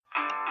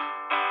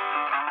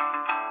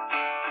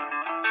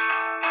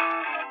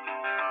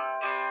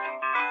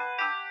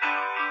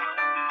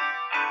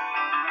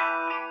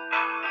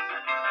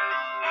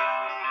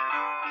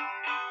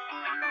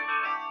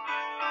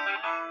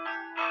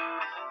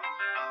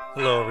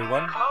Hello,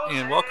 everyone,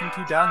 and welcome to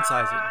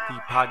Downsizing, the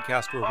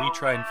podcast where we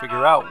try and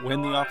figure out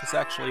when the office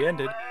actually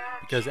ended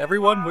because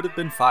everyone would have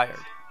been fired.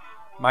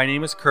 My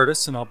name is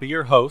Curtis, and I'll be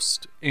your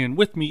host, and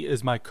with me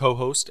is my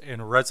co-host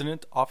and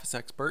resident office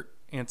expert,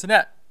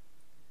 Antoinette.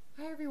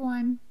 Hi,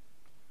 everyone.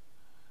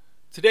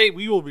 Today,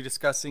 we will be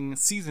discussing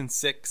Season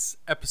 6,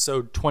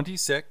 Episode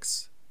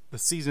 26, the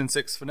Season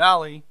 6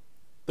 finale,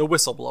 The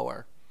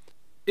Whistleblower.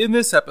 In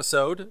this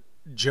episode,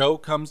 Joe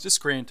comes to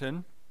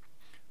Scranton,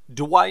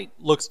 Dwight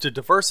looks to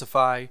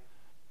diversify,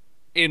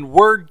 and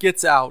word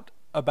gets out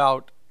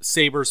about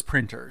Saber's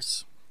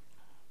printers.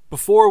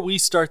 Before we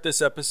start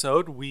this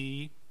episode,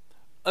 we,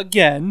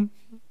 again,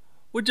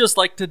 would just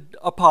like to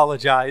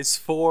apologize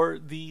for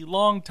the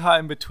long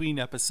time between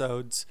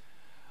episodes.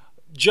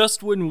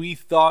 Just when we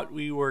thought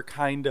we were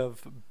kind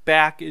of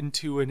back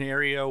into an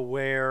area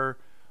where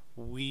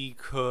we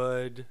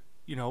could,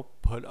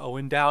 put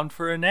Owen down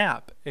for a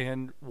nap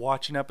and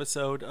watch an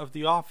episode of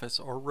The Office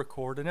or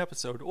record an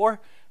episode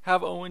or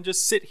have Owen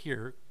just sit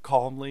here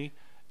calmly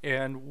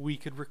and we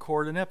could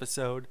record an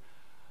episode.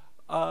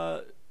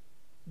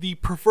 The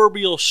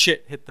proverbial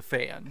shit hit the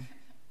fan.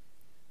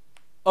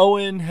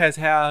 Owen has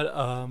had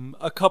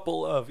a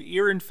couple of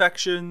ear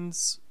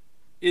infections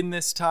in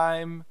this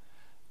time,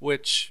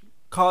 which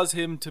caused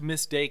him to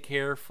miss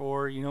daycare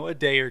for, a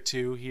day or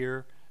two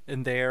here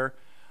and there.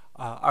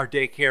 Our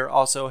daycare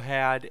also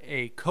had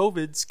a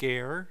COVID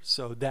scare,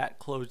 so that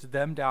closed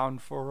them down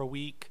for a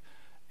week.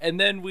 And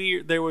then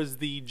there was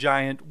the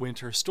giant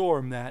winter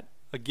storm that,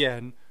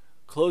 again,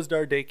 closed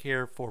our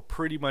daycare for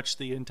pretty much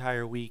the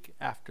entire week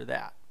after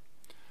that.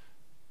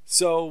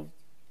 So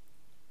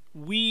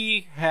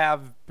we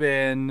have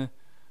been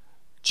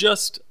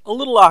just a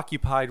little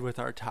occupied with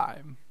our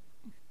time.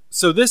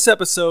 So this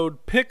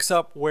episode picks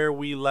up where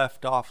we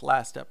left off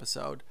last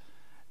episode.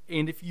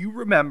 And if you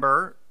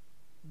remember,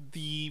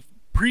 the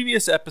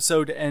previous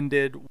episode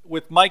ended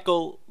with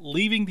Michael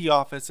leaving the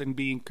office and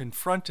being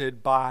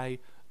confronted by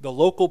the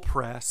local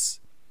press,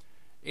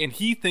 and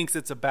he thinks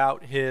it's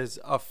about his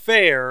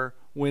affair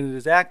when it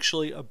is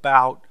actually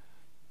about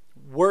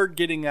word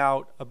getting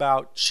out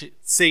about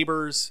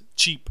Saber's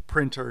cheap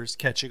printers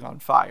catching on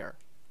fire.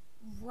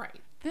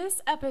 Right. This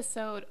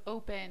episode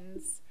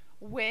opens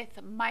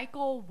with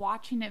Michael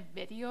watching a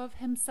video of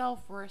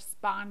himself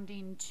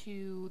responding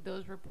to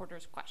those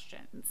reporters'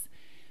 questions.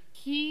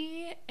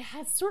 He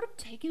has sort of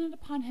taken it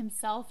upon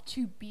himself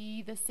to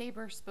be the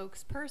Saber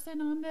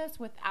spokesperson on this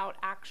without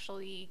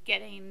actually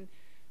getting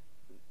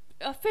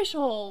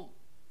official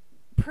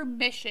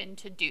permission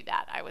to do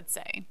that, I would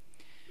say.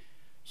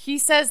 He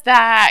says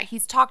that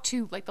he's talked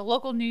to the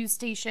local news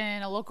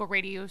station, a local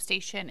radio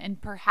station,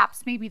 and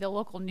perhaps maybe the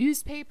local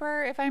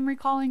newspaper, if I'm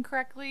recalling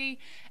correctly.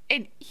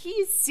 And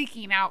he's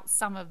seeking out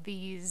some of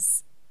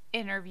these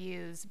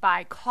interviews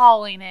by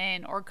calling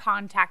in or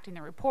contacting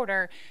the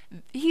reporter.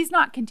 He's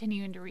not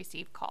continuing to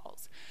receive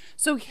calls.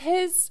 So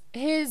his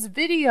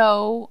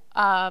video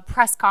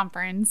press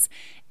conference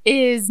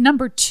is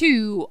number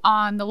 2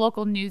 on the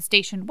local news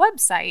station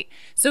website.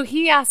 So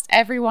he asked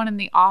everyone in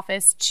the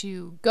office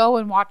to go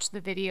and watch the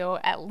video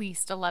at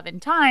least 11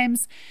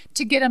 times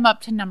to get him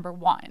up to number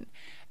 1.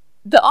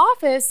 The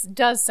office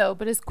does so,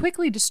 but is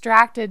quickly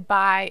distracted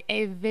by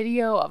a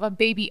video of a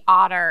baby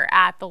otter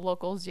at the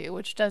local zoo,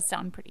 which does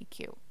sound pretty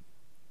cute.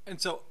 And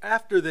so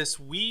after this,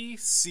 we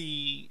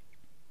see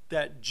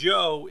that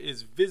Joe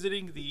is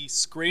visiting the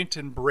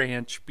Scranton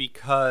branch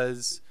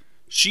because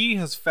she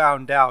has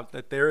found out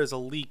that there is a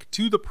leak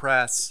to the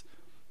press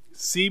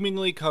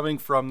seemingly coming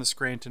from the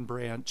Scranton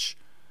branch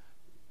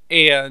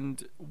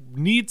and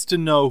needs to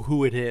know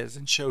who it is.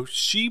 And so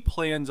she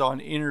plans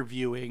on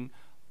interviewing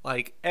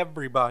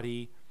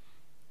everybody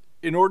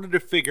in order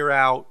to figure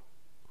out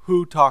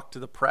who talked to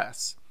the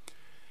press.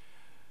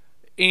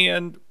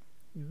 And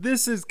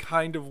this is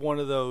kind of one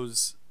of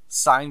those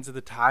signs of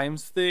the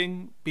times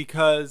thing,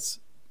 because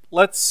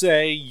let's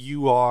say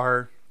you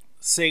are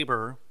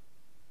Saber.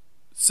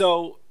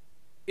 So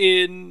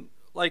in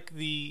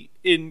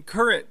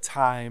current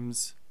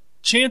times,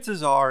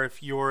 chances are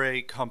if you're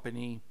a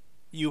company,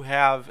 you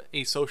have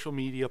a social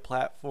media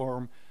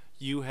platform,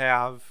 you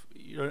have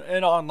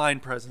an online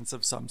presence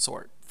of some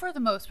sort. For the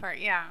most part,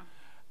 yeah.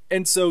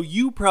 And so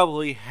you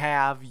probably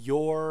have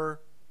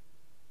your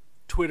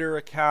Twitter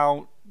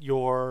account,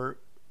 your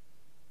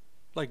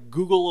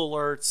Google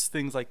alerts,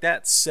 things like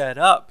that set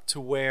up to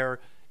where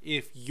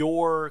if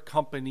your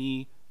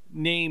company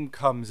name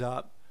comes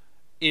up,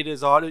 it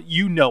is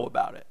you know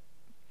about it.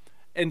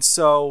 And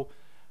so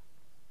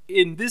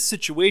in this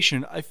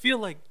situation, I feel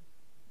like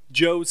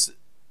Joe's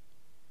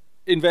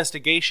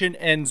investigation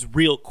ends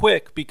real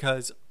quick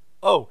because,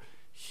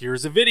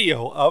 here's a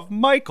video of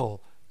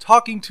Michael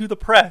talking to the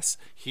press.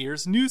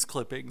 Here's news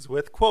clippings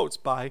with quotes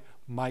by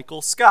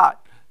Michael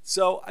Scott.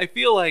 So I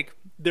feel like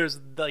there's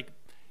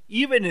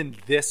even in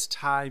this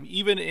time,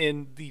 even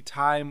in the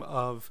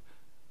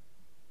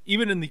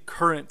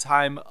current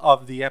time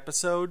of the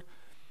episode,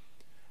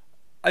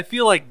 I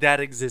feel like that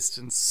exists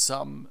in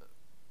some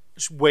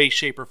way,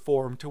 shape, or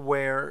form to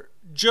where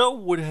Joe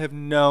would have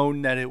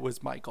known that it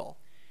was Michael.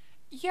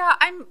 Yeah,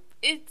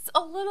 it's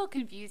a little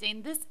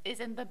confusing. This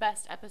isn't the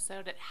best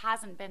episode. It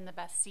hasn't been the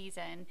best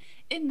season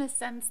in the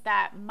sense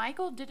that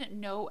Michael didn't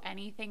know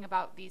anything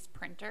about these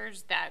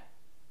printers that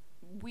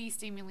we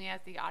seemingly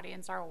as the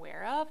audience are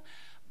aware of,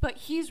 but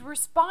he's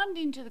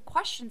responding to the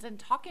questions and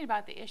talking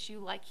about the issue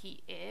like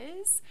he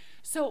is.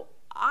 So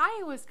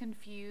I was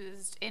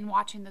confused in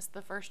watching this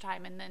the first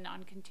time and then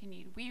on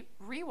continued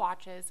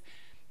rewatches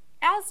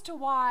as to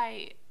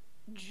why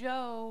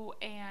Joe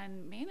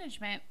and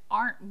management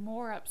aren't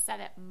more upset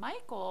at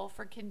Michael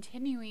for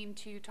continuing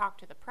to talk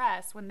to the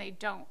press when they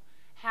don't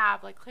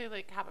have, like,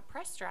 clearly have a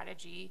press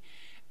strategy,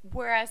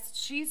 whereas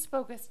she's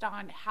focused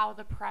on how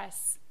the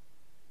press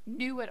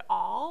knew it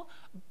all.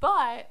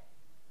 But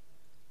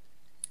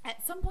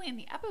at some point in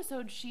the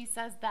episode, she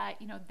says that,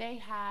 they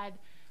had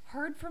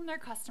heard from their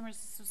customers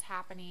this was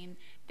happening.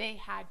 They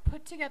had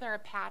put together a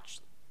patch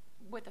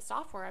with a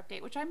software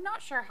update, which I'm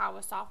not sure how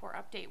a software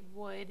update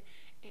would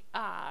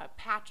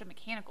patch a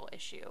mechanical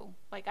issue.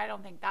 Like, I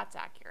don't think that's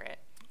accurate.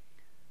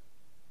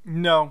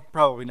 No,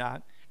 probably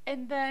not.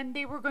 And then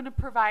they were going to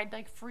provide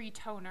like free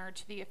toner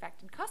to the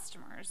affected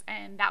customers,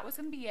 and that was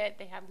going to be it.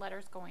 They had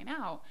letters going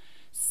out.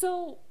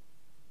 So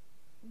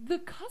the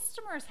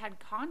customers had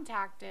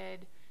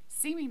contacted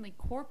seemingly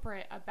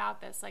corporate about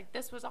this. Like,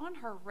 this was on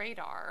her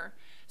radar.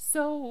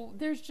 So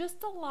there's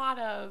just a lot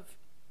of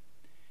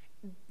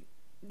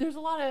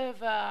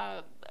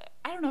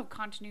I don't know if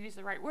continuity is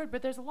the right word,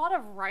 but there's a lot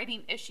of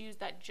writing issues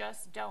that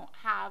just don't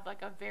have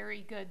like a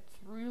very good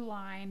through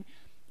line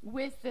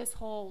with this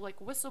whole like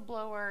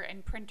whistleblower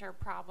and printer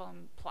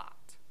problem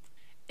plot.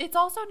 It's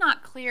also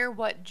not clear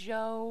what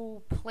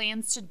Joe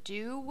plans to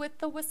do with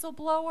the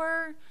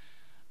whistleblower.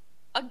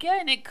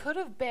 Again, it could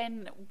have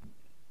been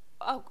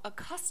a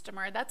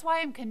customer. That's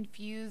why I'm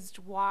confused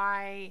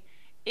why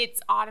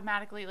it's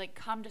automatically like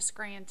come to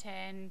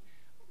Scranton,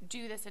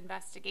 do this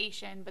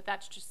investigation, but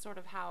that's just sort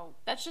of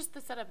that's just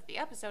the setup of the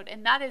episode,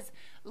 and that is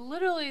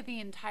literally the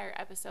entire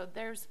episode.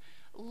 There's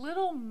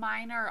little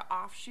minor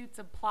offshoots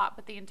of plot,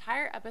 but the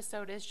entire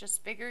episode is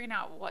just figuring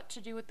out what to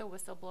do with the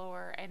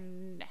whistleblower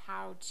and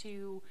how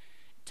to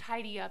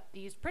tidy up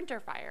these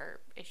printer fire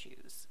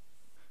issues.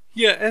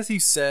 Yeah, as you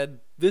said,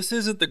 this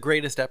isn't the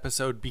greatest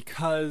episode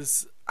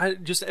because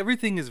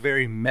everything is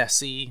very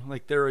messy.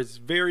 Like, there is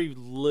very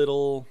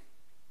little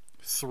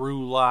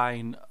through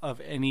line of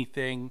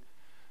anything.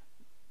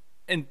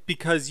 And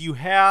because you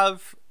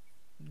have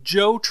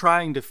Joe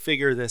trying to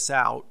figure this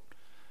out,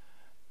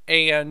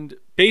 and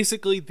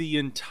basically the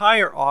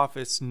entire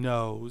office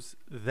knows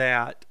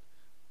that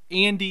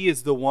Andy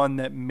is the one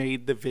that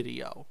made the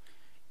video.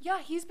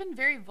 Yeah, he's been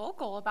very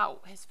vocal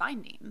about his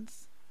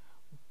findings.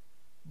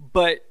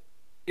 But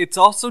it's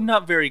also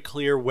not very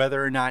clear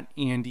whether or not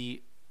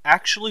Andy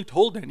actually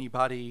told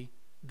anybody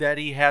that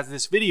he has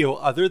this video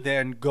other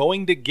than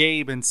going to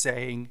Gabe and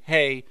saying,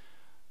 hey,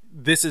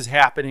 this is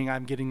happening.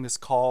 I'm getting this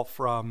call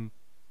from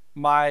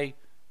my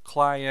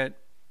client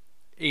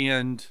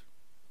and...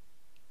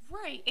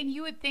 Right. And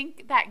you would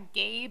think that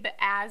Gabe,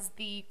 as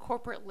the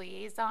corporate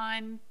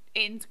liaison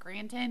in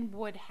Scranton,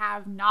 would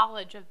have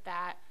knowledge of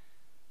that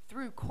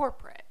through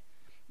corporate.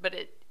 But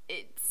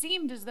it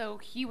seemed as though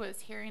he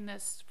was hearing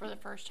this for the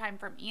first time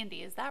from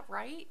Andy. Is that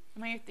right?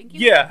 Am I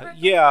thinking that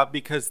correctly? Yeah,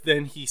 because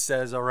then he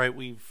says, all right,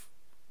 we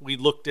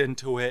looked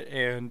into it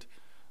and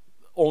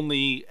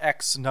only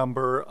X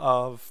number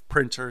of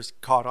printers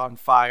caught on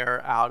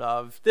fire out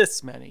of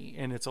this many,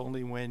 and it's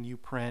only when you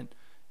print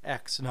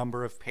X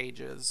number of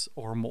pages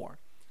or more.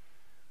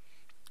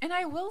 And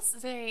I will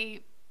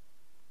say,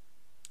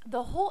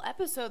 the whole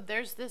episode,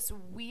 there's this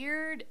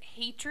weird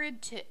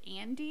hatred to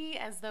Andy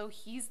as though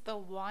he's the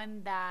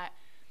one that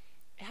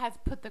has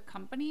put the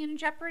company in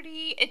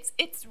jeopardy.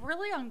 It's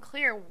really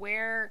unclear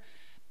where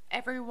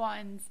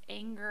everyone's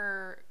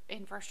anger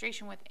and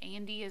frustration with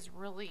Andy is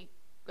really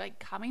like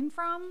coming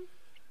from.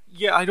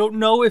 Yeah, I don't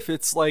know if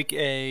it's like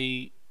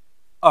a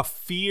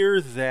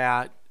fear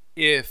that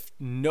if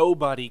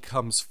nobody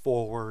comes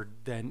forward,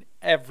 then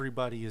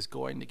everybody is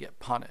going to get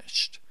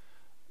punished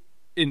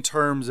in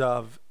terms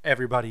of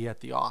everybody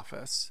at the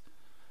office.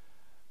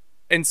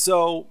 And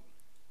so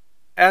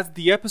as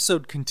the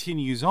episode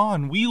continues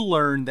on, we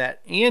learn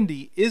that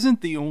Andy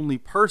isn't the only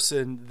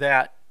person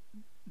that,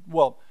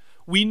 well,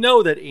 we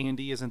know that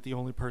Andy isn't the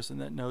only person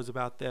that knows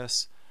about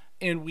this,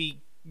 and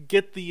we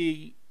get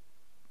the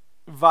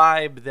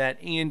vibe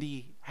that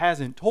Andy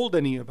hasn't told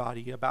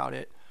anybody about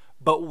it,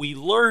 but we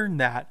learn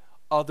that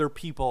other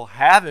people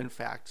have in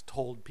fact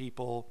told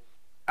people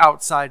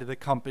outside of the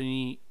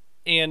company,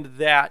 and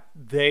that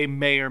they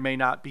may or may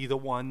not be the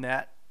one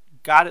that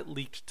got it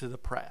leaked to the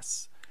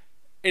press.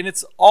 And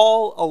it's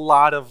all a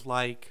lot of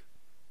like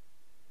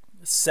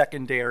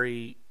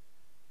secondary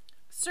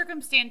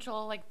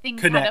circumstantial, like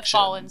things had to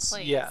fall in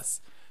place.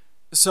 Yes.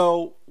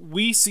 So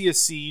we see a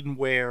scene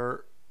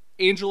where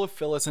Angela,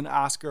 Phyllis, and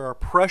Oscar are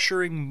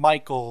pressuring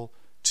Michael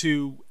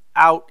to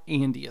out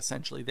Andy,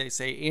 essentially. They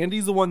say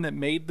Andy's the one that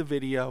made the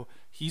video.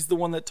 He's the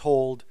one that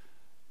told.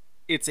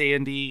 It's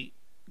Andy.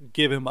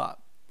 Give him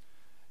up.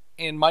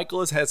 And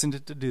Michael is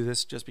hesitant to do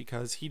this just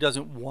because he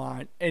doesn't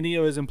want any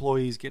of his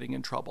employees getting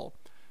in trouble.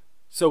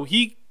 So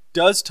he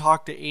does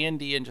talk to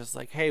Andy and just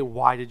like, hey,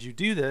 why did you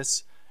do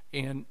this?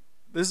 And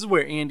this is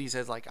where Andy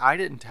says, like, I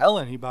didn't tell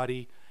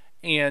anybody.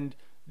 And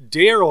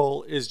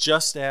Daryl is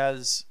just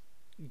as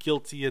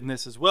guilty in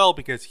this as well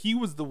because he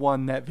was the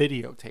one that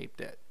videotaped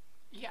it.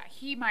 Yeah,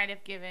 he might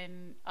have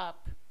given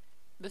up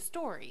the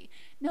story.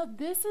 Now,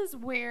 this is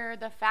where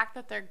the fact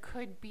that there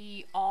could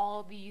be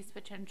all these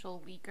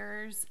potential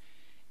leakers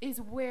is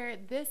where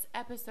this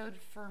episode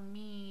for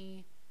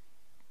me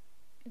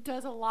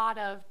does a lot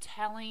of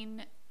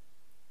telling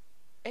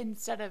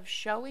instead of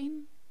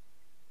showing.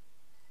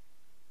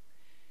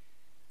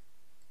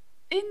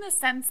 In the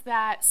sense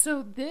that,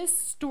 so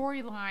this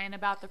storyline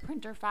about the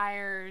printer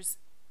fires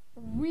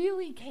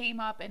really came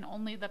up in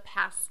only the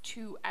past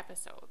 2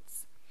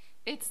 episodes.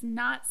 It's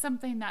not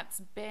something that's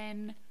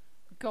been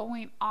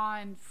going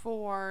on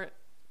for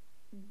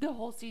the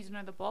whole season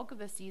or the bulk of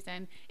the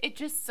season. It's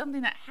just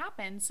something that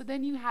happened. So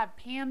then you have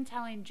Pam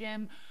telling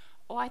Jim,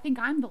 oh, I think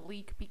I'm the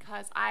leak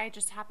because I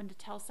just happened to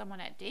tell someone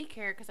at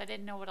daycare because I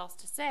didn't know what else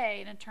to say.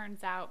 And it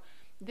turns out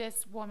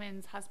this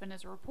woman's husband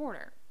is a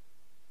reporter.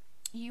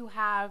 You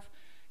have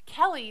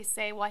Kelly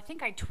say, well, I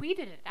think I tweeted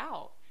it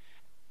out.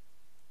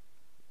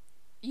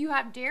 You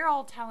have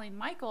Daryl telling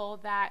Michael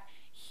that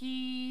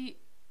he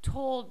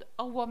told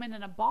a woman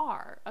in a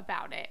bar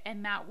about it,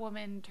 and that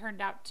woman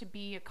turned out to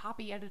be a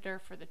copy editor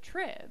for the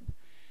Trib.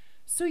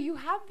 So you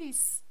have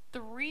these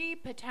 3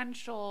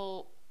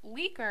 potential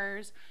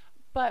leakers,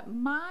 but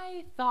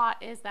my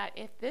thought is that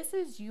if this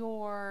is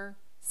your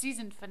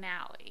season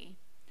finale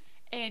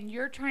and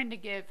you're trying to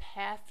give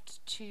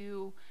heft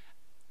to,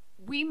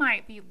 we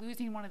might be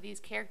losing one of these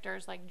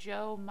characters, like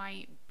Joe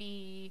might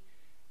be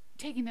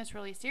taking this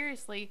really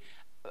seriously.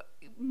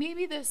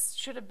 Maybe this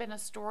should have been a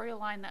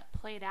storyline that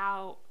played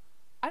out.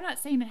 I'm not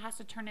saying it has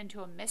to turn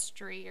into a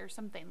mystery or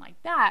something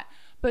like that,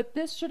 but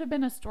this should have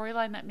been a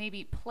storyline that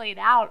maybe played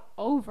out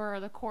over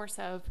the course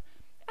of,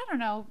 I don't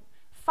know,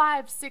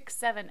 5, 6,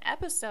 7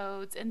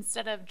 episodes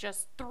instead of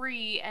just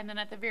 3. And then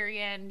at the very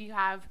end, you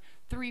have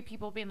 3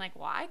 people being like,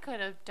 well, I could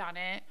have done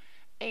it.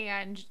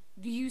 And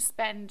you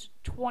spend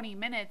 20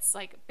 minutes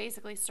like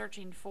basically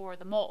searching for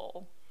the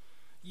mole.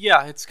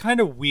 Yeah, it's kind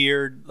of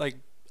weird. Like,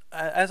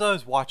 as I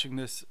was watching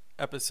this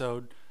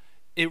episode,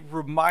 it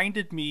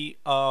reminded me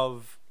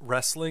of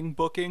wrestling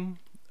booking,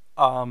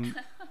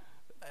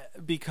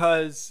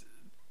 because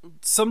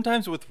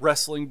sometimes with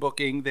wrestling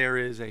booking, there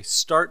is a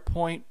start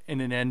point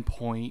and an end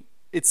point.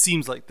 It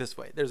seems like this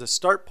way. There's a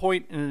start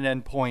point and an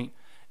end point,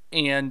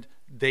 and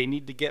they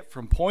need to get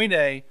from point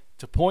A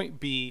to point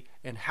B,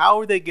 and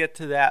how they get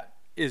to that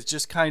is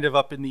just kind of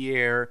up in the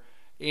air,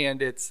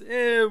 and it's,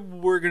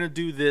 we're going to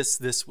do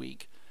this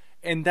week.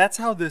 And that's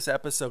how this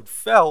episode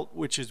felt,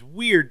 which is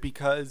weird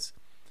because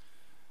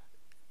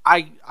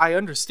I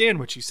understand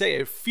what you say.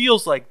 It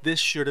feels like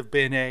this should have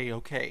been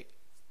okay,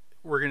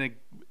 we're going to,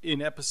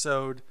 in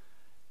episode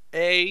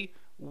A,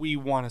 we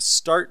want to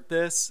start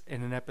this,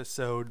 and in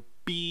episode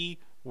B,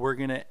 we're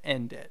going to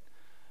end it.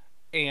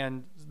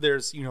 And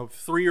there's,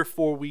 3 or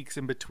 4 weeks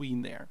in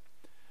between there.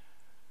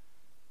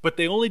 But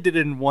they only did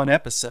it in 1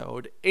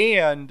 episode,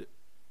 and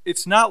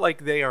it's not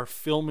like they are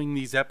filming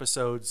these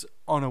episodes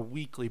on a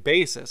weekly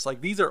basis.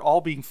 Like, these are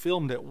all being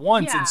filmed at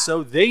once, and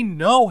so they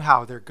know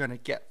how they're going to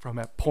get from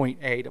a point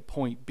A to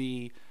point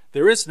B.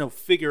 There is no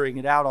figuring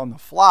it out on the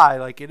fly.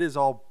 Like, it is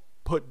all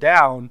put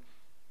down,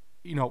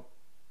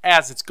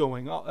 as it's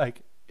going on,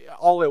 like,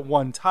 all at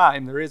one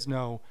time. There is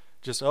no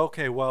just,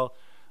 okay, well,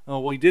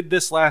 we did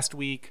this last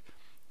week,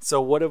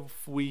 so what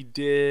if we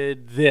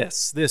did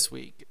this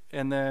week?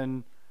 And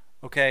then,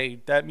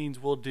 okay, that means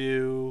we'll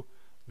do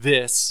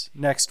this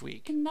next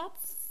week. And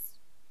that's,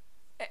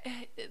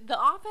 The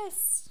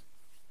Office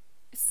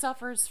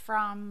suffers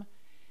from,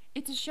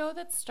 it's a show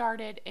that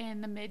started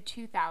in the mid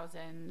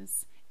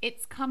 2000s.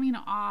 It's coming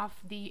off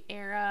the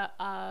era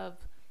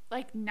of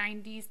like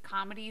 90s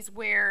comedies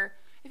where,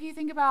 if you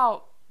think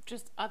about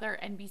just other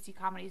NBC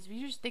comedies, if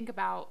you just think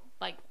about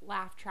like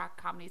laugh track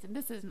comedies, and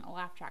this isn't a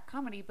laugh track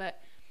comedy,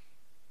 but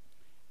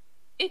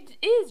it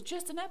is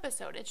just an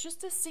episode. It's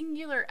just a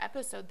singular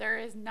episode. There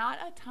is not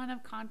a ton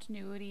of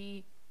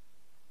continuity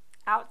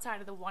outside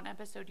of the one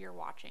episode you're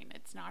watching.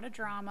 It's not a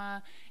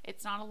drama.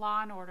 It's not a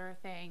Law and Order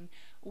thing.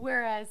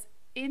 Whereas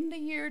in the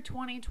year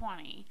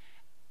 2020,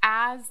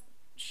 as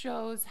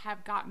shows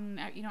have gotten,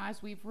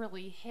 as we've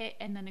really hit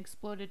and then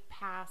exploded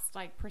past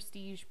like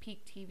prestige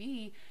peak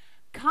TV,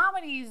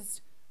 comedies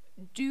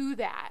do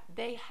that.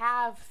 They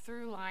have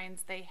through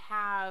lines. They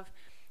have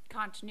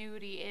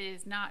continuity. It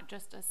is not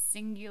just a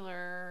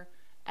singular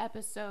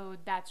episode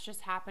that's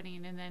just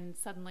happening and then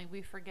suddenly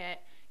we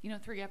forget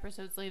 3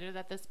 episodes later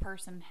that this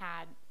person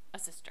had a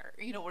sister,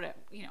 whatever,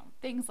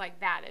 things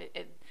like that.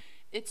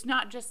 It's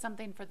not just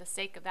something for the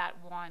sake of that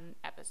one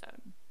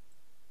episode.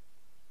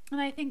 And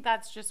I think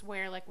that's just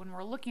where, like, when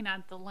we're looking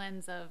at the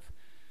lens of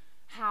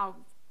how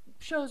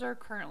shows are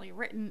currently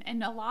written,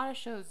 and a lot of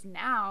shows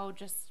now,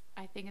 just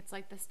I think it's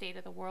like the state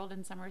of the world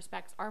in some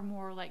respects, are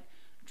more like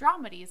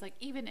dramedies. Like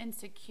even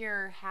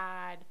Insecure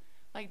had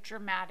like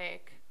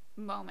dramatic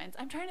moments.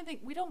 I'm trying to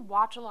think. We don't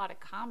watch a lot of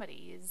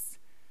comedies.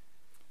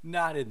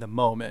 Not in the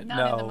moment. Not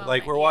no. in the moment,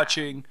 Like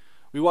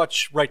we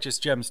watch Righteous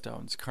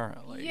Gemstones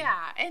currently.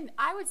 Yeah, and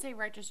I would say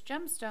Righteous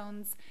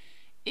Gemstones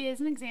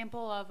is an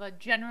example of a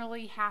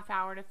generally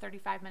half-hour to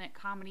 35-minute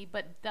comedy,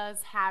 but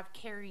does have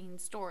carrying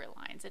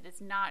storylines. It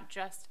is not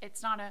just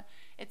it's not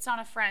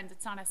a Friends,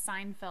 it's not a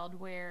Seinfeld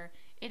where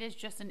it is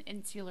just an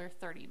insular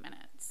 30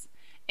 minutes.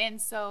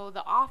 And so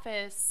The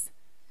Office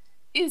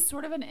is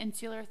sort of an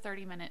insular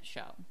 30-minute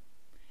show.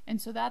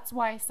 And so that's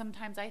why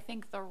sometimes I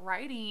think the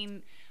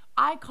writing,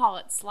 I call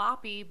it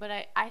sloppy, but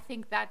I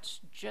think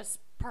that's just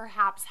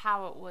perhaps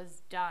how it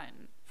was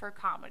done for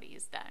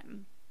comedies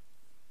then.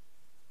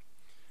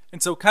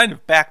 And so kind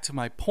of back to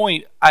my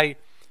point,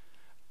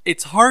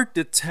 it's hard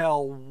to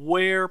tell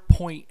where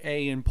point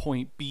A and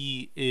point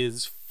B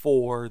is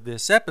for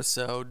this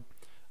episode.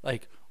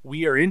 Like,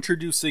 we are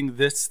introducing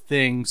this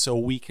thing so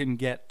we can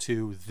get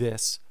to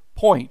this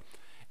point.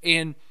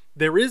 And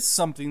there is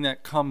something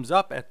that comes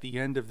up at the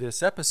end of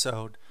this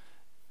episode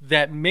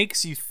that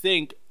makes you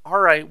think, all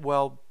right,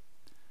 well,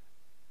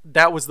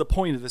 that was the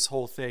point of this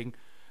whole thing.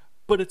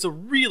 But it's a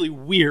really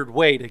weird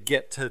way to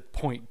get to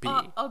point B.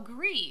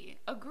 Agree.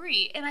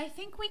 And I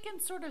think we can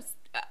sort of,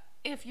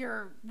 if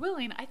you're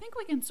willing, I think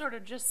we can sort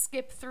of just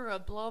skip through a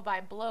blow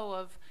by blow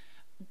of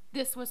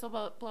this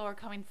whistleblower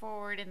coming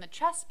forward and the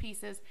chess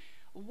pieces.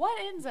 What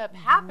ends up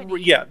happening?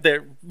 Yeah,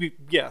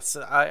 yes,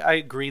 I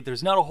agree.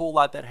 There's not a whole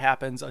lot that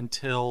happens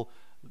until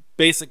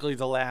basically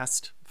the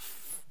last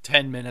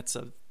 5 minutes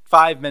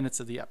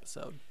of the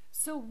episode.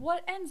 So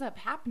what ends up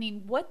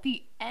happening, what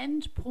the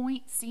end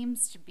point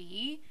seems to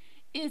be,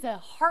 is a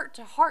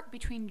heart-to-heart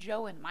between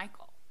Joe and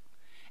Michael.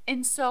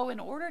 And so in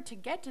order to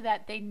get to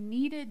that, they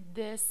needed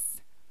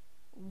this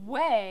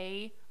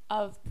way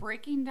of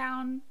breaking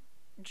down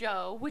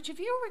Joe, which if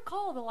you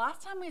recall, the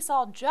last time we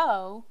saw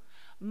Joe,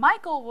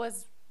 Michael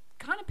was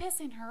kind of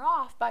pissing her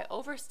off by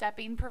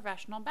overstepping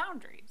professional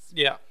boundaries.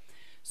 Yeah.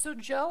 So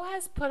Joe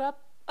has put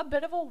up a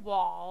bit of a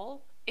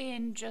wall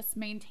in just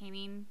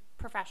maintaining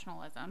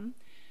professionalism.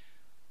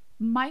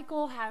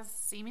 Michael has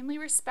seemingly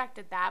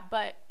respected that,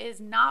 but is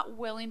not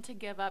willing to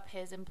give up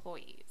his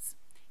employees.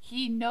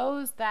 He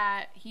knows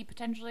that he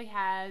potentially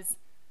has,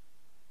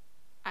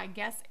 I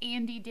guess,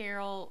 Andy,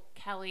 Daryl,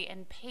 Kelly,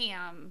 and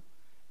Pam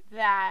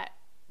that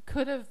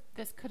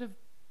this could have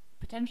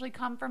potentially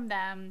come from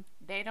them.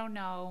 They don't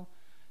know.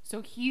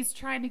 So he's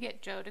trying to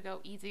get Joe to go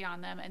easy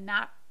on them, and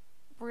that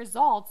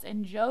results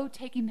in Joe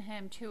taking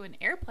him to an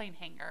airplane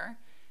hangar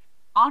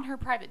on her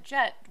private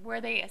jet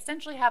where they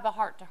essentially have a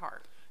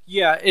heart-to-heart.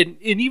 Yeah, and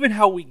even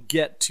how we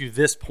get to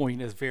this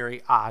point is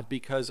very odd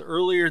because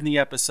earlier in the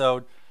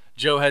episode,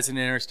 Joe has an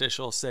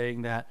interstitial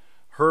saying that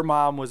her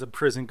mom was a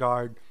prison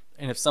guard,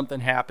 and if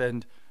something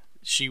happened,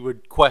 she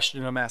would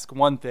question him, ask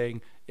one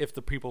thing. If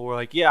the people were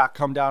like, yeah,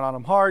 come down on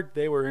them hard,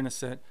 they were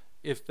innocent.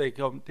 If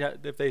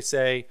they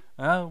say,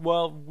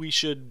 well, we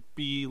should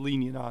be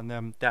lenient on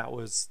them, that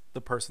was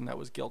the person that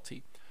was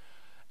guilty.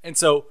 And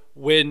so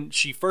when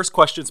she first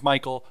questions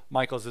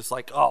Michael's just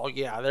like, oh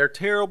yeah, they're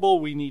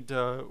terrible. We need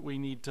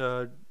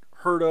to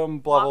hurt them,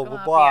 blah,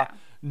 blah, blah, yeah.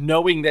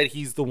 Knowing that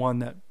he's the one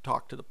that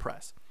talked to the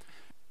press.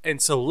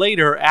 And so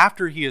later,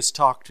 after he has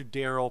talked to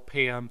Daryl,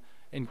 Pam,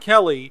 and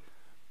Kelly,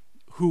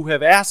 who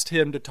have asked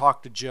him to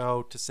talk to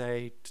Joe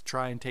to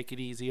try and take it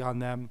easy on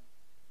them,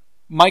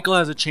 Michael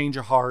has a change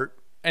of heart.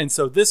 And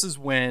so this is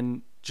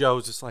when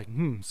Joe's just like,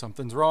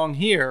 something's wrong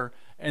here.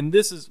 And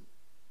this is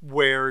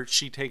where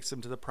she takes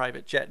him to the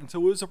private jet. And so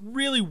it was a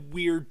really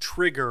weird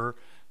trigger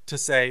to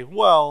say,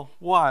 well,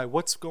 why?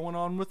 What's going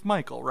on with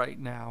Michael right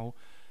now?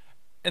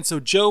 And so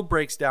Joe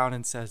breaks down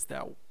and says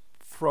that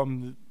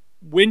from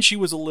when she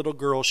was a little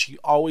girl, she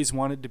always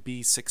wanted to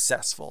be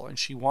successful, and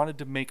she wanted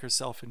to make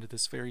herself into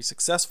this very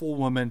successful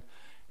woman,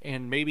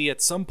 and maybe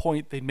at some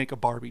point they'd make a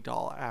Barbie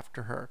doll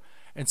after her.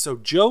 And so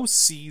Joe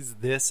sees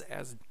this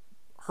as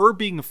her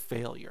being a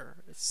failure.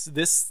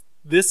 This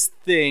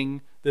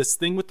thing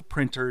with the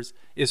printers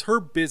is her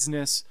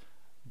business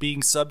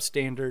being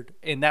substandard,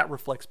 and that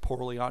reflects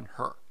poorly on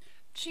her.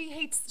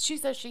 She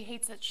says she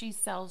hates that she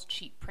sells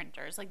cheap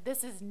printers. Like,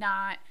 this is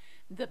not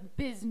the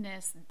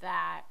business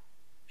that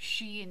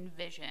she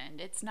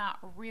envisioned. It's not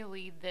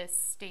really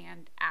this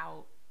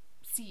standout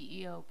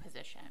CEO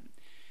position.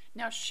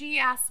 Now, she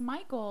asks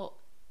Michael,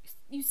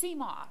 you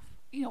seem off.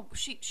 You know,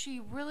 she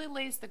really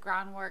lays the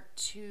groundwork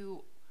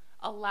to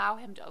allow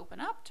him to open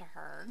up to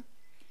her.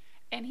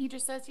 And he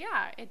just says,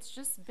 yeah, it's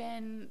just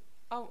been,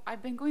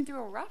 I've been going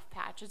through a rough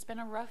patch. It's been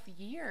a rough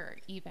year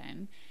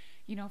even,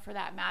 for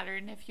that matter.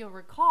 And if you'll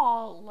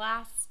recall,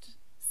 last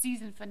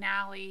season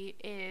finale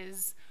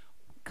is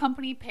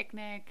company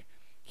picnic.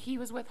 He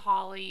was with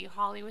Holly.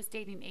 Holly was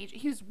dating AJ.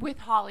 He was with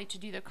Holly to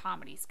do the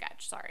comedy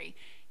sketch, sorry.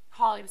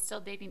 Holly was still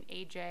dating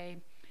AJ.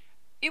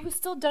 It was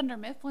still Dunder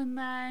Mifflin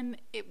then.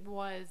 It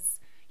was,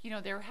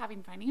 they were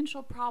having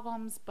financial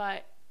problems,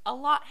 but a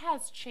lot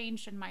has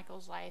changed in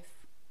Michael's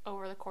life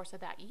over the course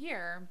of that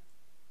year.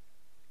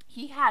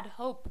 He had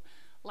hope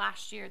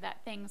last year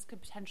that things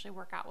could potentially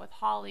work out with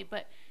Holly,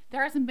 but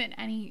there hasn't been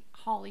any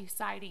Holly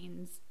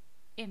sightings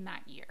in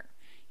that year.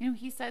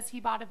 He says he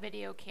bought a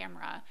video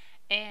camera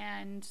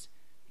and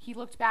he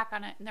looked back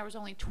on it and there was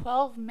only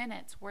 12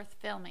 minutes worth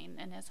filming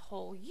in his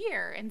whole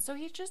year. And so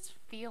he's just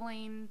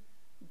feeling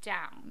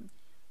down.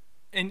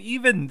 And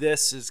even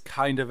this is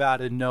kind of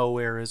out of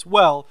nowhere as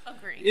well.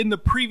 Agreed. In the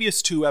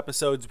previous 2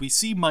 episodes, we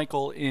see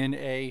Michael in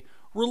a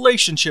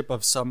relationship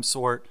of some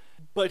sort,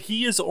 but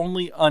he is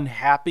only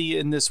unhappy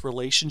in this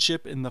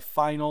relationship in the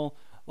final,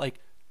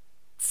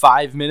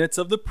 5 minutes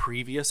of the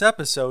previous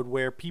episode,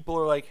 where people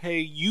are like, hey,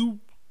 you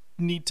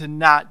need to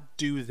not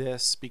do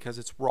this because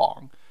it's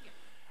wrong.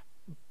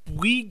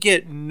 We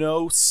get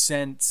no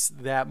sense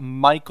that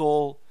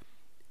Michael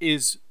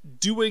is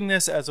doing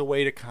this as a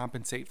way to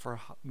compensate for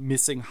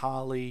missing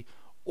Holly,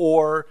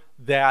 or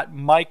that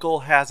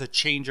Michael has a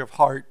change of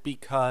heart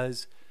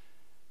because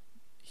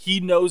he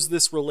knows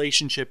this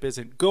relationship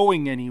isn't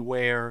going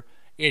anywhere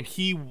and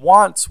he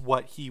wants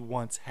what he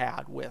once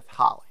had with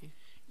Holly.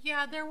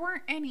 Yeah, there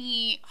weren't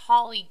any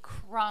Holly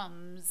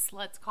crumbs,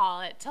 let's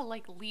call it, to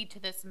lead to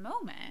this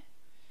moment.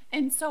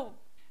 And so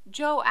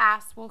Joe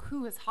asks, well,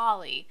 who is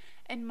Holly?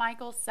 And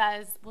Michael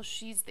says, well,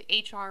 she's the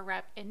HR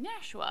rep in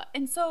Nashua.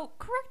 And so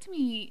correct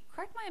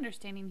my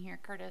understanding here,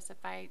 Curtis, if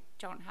I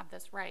don't have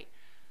this right.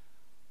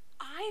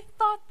 I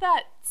thought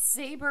that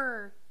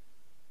Sabre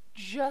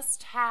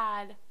just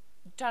had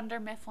Dunder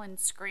Mifflin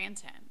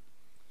Scranton.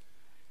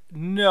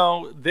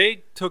 No,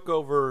 they took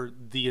over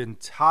the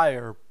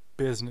entire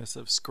business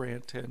of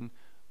Scranton,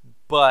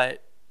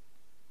 but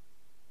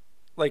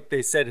like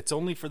they said, it's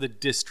only for the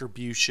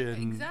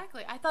distribution.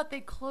 Exactly. I thought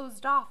they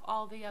closed off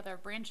all the other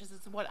branches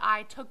is what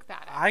I took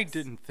that as. I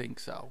didn't think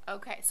so.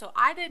 Okay, so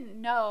I didn't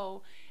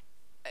know.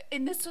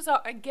 And this was,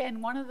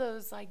 again, one of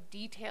those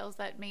details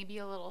that may be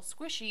a little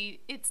squishy.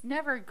 It's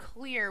never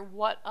clear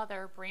what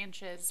other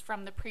branches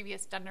from the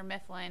previous Dunder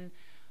Mifflin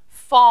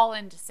fall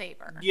into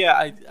Sabre.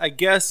 Yeah, I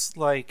guess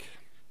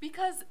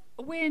because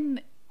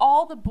when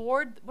all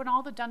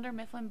the Dunder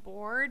Mifflin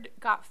board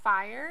got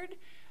fired,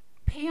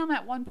 Pam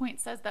at one point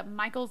says that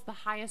Michael's the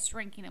highest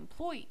ranking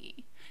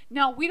employee.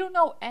 Now, we don't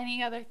know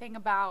any other thing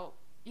about,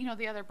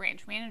 the other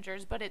branch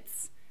managers, but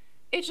it's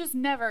just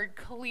never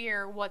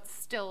clear what's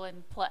still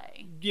in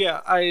play.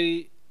 Yeah,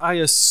 I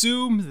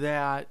assume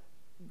that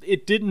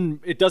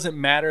it doesn't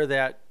matter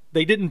that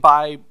they didn't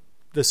buy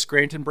the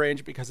Scranton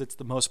branch because it's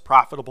the most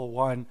profitable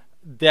one.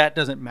 That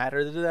doesn't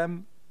matter to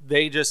them.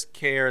 They just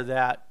care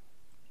that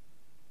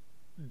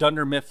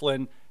Dunder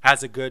Mifflin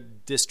has a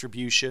good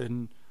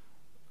distribution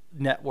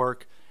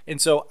network.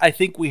 And so I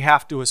think we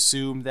have to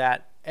assume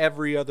that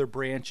every other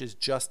branch is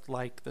just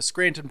like the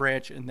Scranton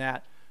branch in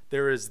that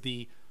there is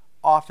the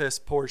office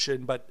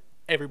portion, but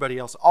everybody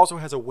else also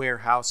has a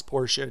warehouse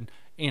portion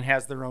and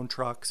has their own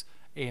trucks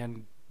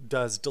and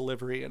does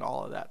delivery and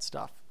all of that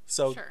stuff.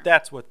 So Sure.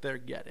 That's what they're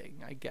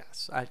getting, I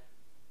guess.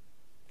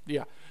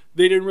 Yeah,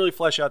 they didn't really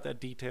flesh out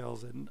that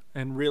details,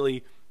 and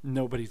really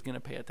nobody's going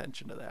to pay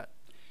attention to that.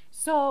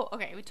 So,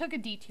 okay, we took a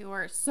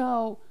detour.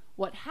 So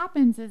what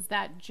happens is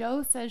that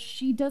Joe says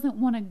she doesn't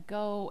want to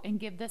go and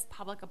give this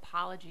public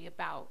apology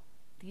about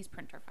these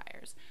printer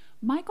fires.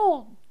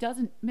 Michael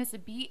doesn't miss a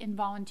beat in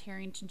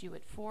volunteering to do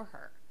it for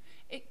her.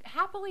 It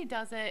happily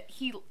does it.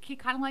 He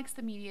kind of likes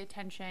the media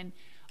attention.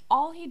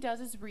 All he does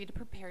is read a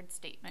prepared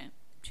statement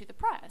to the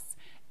press.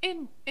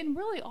 And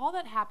really all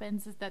that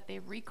happens is that they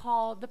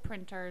recall the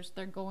printers.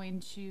 They're going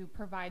to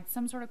provide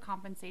some sort of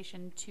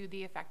compensation to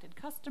the affected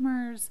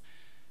customers.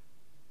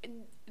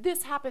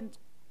 This happens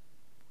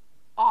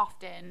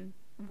often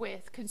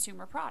with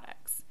consumer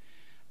products.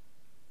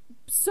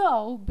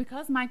 So,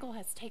 because Michael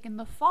has taken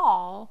the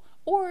fall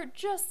or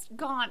just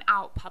gone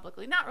out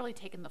publicly, not really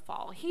taken the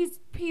fall, he's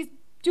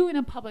doing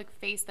a public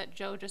face that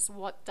Joe just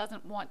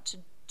doesn't want to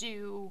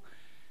do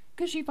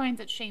because she finds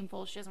it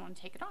shameful. She doesn't want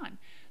to take it on.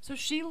 So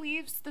she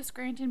leaves the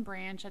Scranton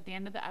branch at the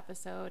end of the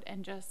episode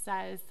and just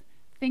says,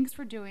 thanks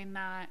for doing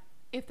that.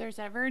 If there's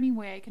ever any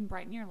way I can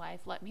brighten your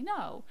life, let me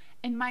know.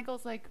 And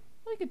Michael's like,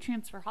 well, we could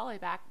transfer Holly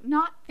back,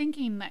 not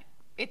thinking that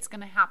it's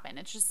going to happen.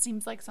 It just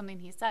seems like something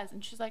he says.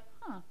 And she's like,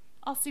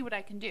 I'll see what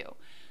I can do.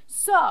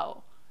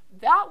 So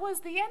that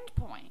was the end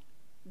point.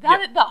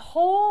 The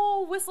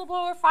whole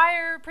whistleblower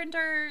fire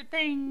printer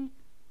thing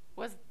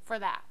was for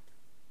that.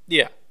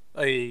 Yeah.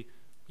 A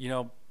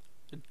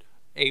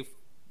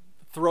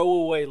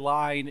throwaway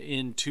line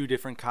in 2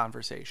 different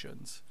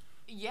conversations.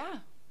 Yeah.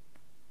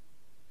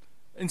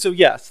 And so,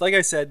 yes, like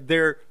I said,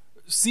 there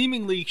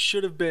seemingly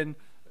should have been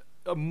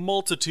a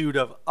multitude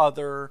of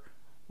other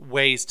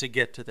ways to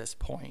get to this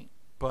point,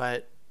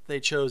 but they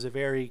chose a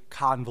very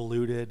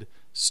convoluted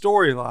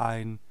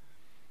storyline.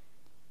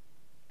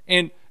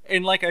 And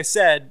like I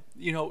said,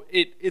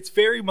 it's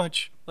very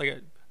much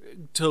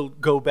to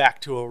go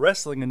back to a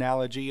wrestling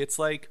analogy, it's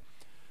like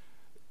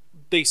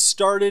they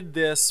started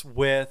this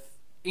with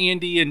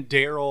Andy and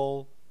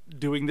Daryl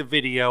doing the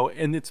video,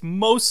 and it's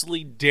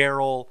mostly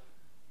Daryl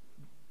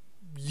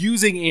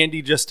using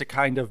Andy just to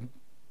kind of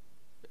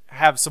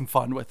have some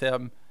fun with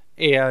him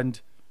and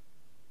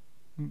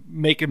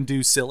make him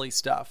do silly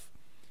stuff.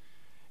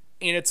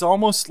 And it's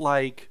almost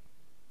like,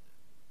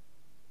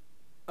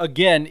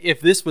 again,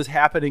 if this was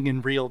happening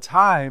in real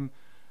time,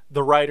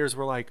 the writers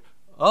were like,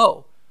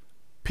 oh,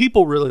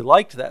 people really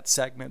liked that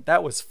segment.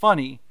 That was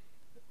funny.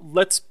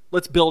 Let's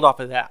build off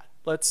of that.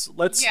 Let's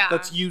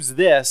use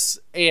this.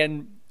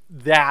 And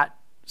that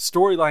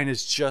storyline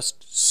is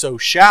just so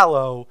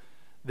shallow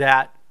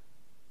that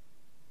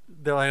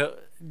they're like,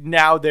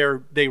 now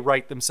they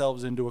write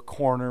themselves into a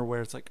corner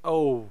where it's like,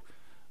 oh,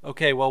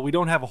 okay, well, we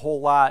don't have a whole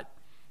lot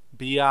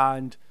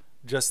beyond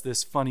just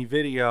this funny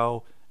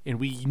video, and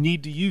we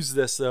need to use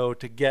this though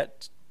to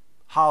get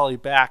Holly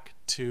back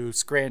to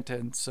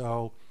Scranton.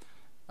 So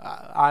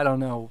I don't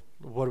know,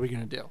 what are we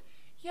gonna do?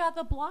 Yeah,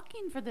 the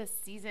blocking for this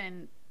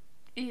season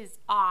is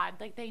odd.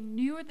 Like, they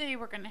knew they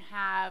were gonna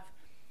have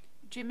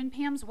Jim and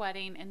Pam's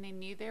wedding, and they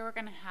knew they were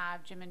gonna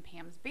have Jim and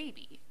Pam's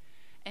baby,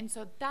 and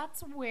so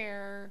that's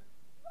where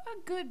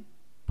a good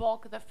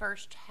bulk of the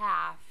first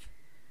half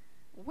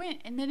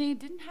went, and then they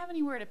didn't have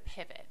anywhere to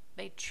pivot.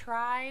 They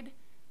tried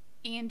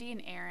Andy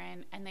and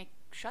Aaron, and they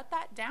shut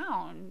that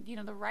down. You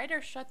know, the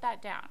writers shut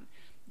that down.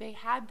 They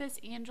had this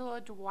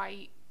Angela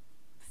Dwight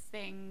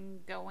thing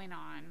going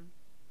on,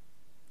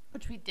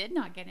 which we did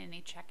not get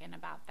any check-in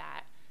about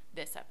that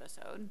this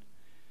episode.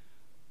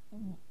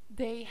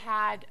 They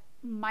had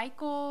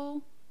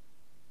Michael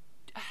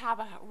have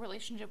a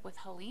relationship with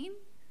Helene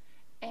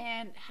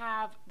and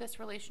have this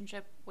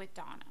relationship with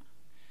Donna.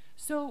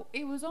 So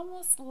it was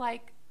almost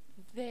like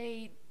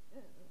they,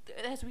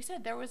 as we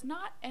said, there was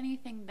not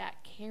anything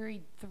that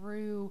carried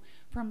through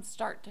from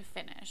start to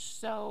finish.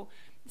 So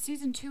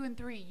season 2 and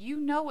 3, you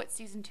know what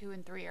season 2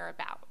 and 3 are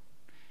about.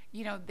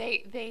 You know,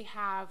 they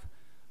have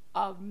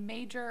a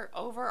major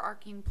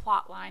overarching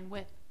plot line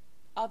with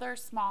other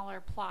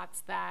smaller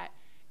plots that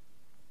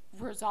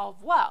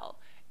resolve well.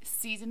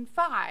 Season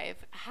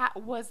 5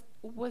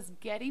 was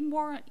getting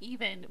more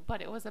uneven, but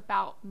it was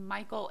about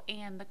Michael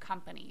and the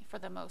company for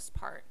the most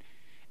part,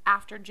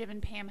 after Jim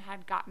and Pam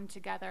had gotten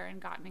together and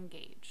gotten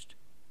engaged.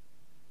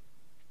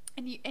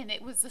 And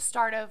it was the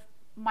start of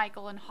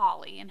Michael and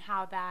Holly and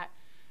how that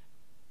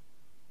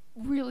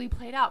really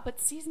played out.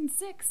 But season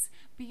 6,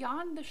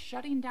 beyond the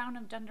shutting down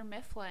of Dunder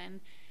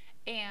Mifflin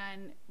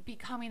and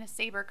becoming a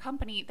Sabre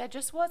company, that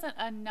just wasn't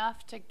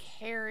enough to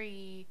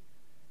carry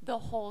the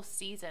whole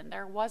season.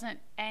 There wasn't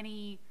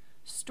any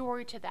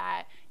story to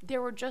that. There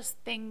were just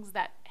things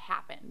that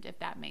happened, if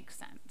that makes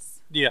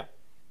sense. Yeah.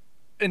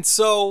 And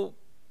so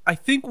I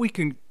think we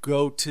can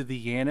go to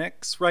the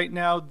annex right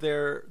now.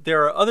 There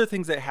are other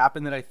things that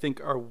happen that I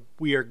think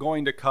we are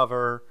going to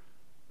cover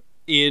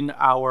in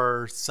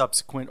our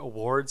subsequent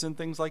awards and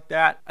things like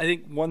that. I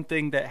think one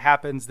thing that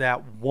happens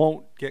that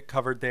won't get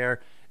covered there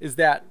is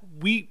that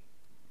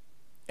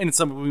and it's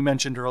something we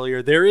mentioned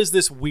earlier, there is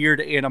this weird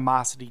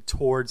animosity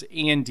towards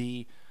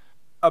Andy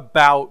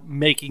about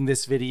making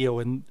this video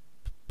and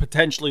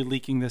potentially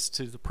leaking this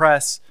to the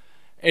press.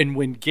 And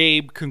when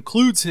Gabe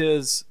concludes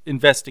his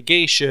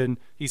investigation,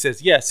 he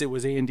says, yes, it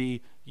was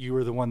Andy. You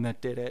were the one that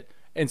did it.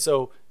 And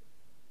so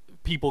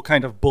people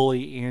kind of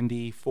bully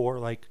Andy for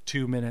like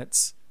 2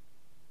 minutes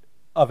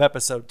of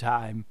episode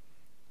time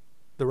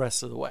the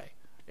rest of the way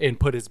and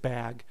put his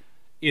bag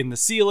in the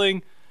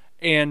ceiling.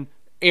 And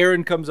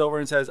Aaron comes over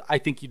and says, I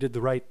think you did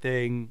the right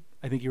thing.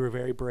 I think you were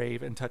very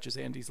brave, and touches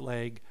Andy's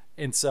leg.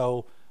 And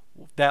so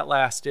that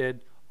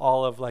lasted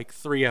all of like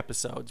 3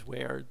 episodes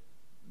where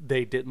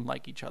they didn't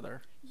like each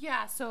other.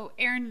 Yeah, so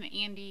Aaron and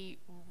Andy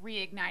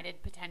reignited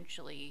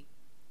potentially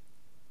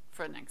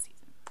for the next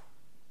season.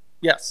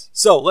 Yes.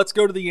 So let's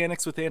go to the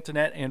annex with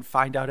Antoinette and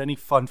find out any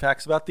fun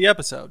facts about the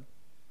episode.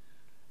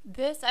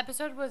 This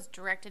episode was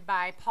directed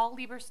by Paul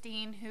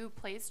Lieberstein, who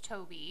plays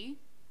Toby.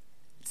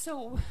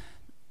 So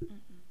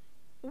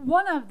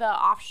one of the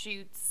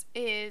offshoots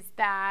is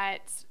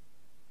that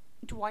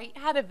Dwight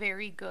had a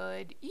very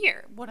good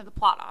year. One of the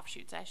plot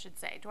offshoots, I should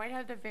say. Dwight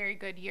had a very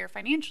good year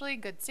financially,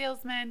 good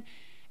salesman.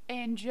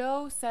 And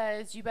Joe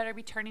says, you better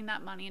be turning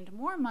that money into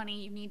more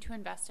money. You need to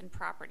invest in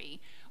property.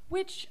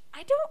 Which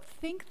I don't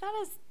think that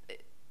is,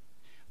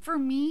 for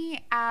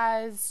me,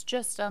 as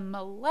just a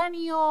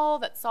millennial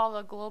that saw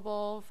the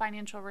global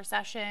financial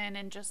recession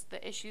and just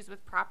the issues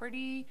with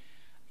property,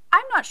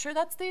 I'm not sure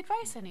that's the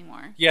advice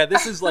anymore. Yeah,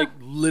 this is like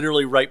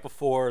literally right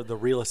before the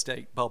real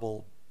estate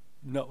bubble.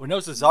 No,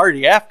 this is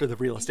already after the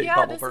real estate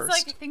bubble burst. Yeah, this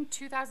is like, I think,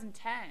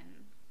 2010.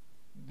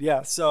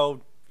 Yeah,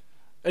 so,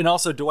 and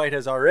also Dwight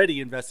has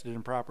already invested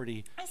in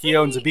property. He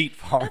owns a beet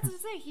farm. That's to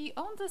say, he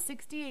owns a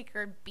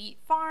 60-acre beet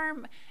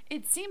farm.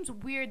 It seems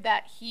weird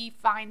that he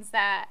finds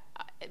that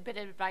bit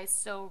of advice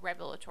so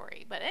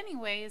revelatory. But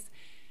anyways,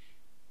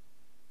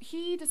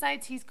 he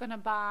decides he's going to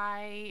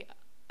buy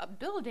a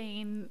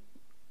building.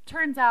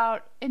 Turns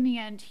out, in the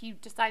end, he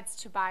decides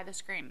to buy the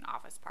Scranton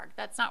Office Park.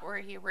 That's not where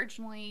he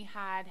originally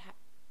had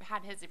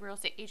his real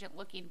estate agent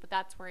looking, but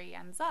that's where he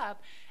ends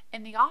up.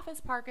 And the office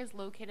park is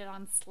located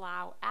on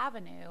Slough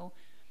Avenue.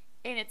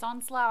 And it's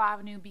on Slough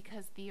Avenue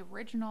because the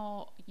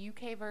original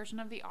UK version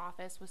of The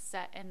Office was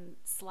set in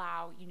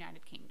Slough,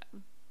 United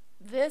Kingdom.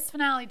 This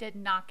finale did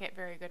not get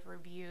very good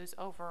reviews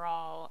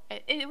overall.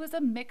 It was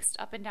a mixed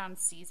up and down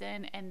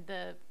season, and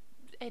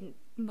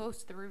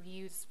most of the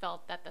reviews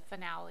felt that the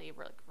finale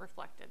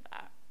reflected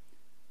that.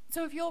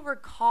 So if you'll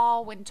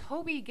recall, when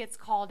Toby gets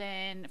called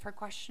in for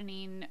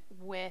questioning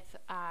with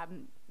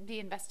the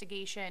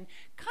investigation,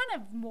 kind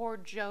of more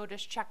Joe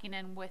just checking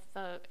in with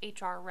the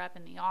HR rep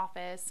in the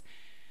office,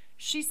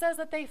 she says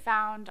that they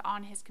found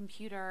on his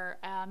computer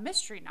a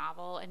mystery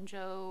novel, and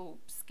Joe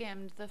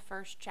skimmed the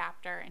first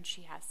chapter, and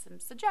she has some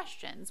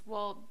suggestions.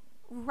 Well,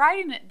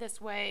 writing it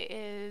this way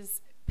is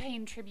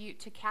paying tribute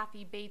to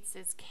Kathy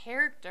Bates's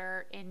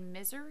character in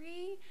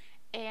Misery,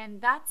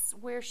 and that's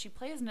where she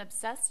plays an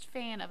obsessed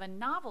fan of a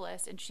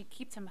novelist, and she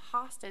keeps him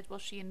hostage while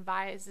she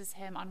advises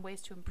him on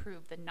ways to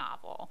improve the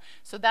novel.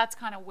 So that's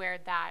kind of where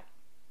that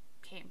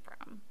came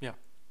from. Yeah.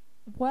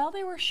 While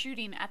they were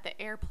shooting at the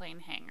airplane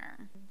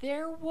hangar,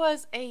 there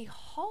was a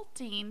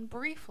halting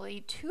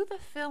briefly to the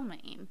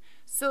filming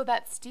so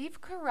that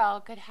Steve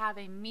Carell could have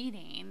a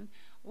meeting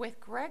with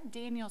Greg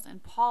Daniels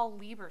and Paul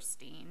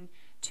Lieberstein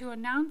to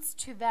announce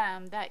to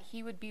them that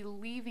he would be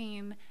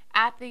leaving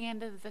at the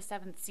end of the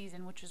 7th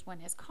season, which is when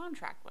his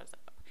contract was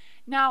up.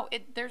 Now,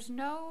 there's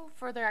no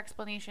further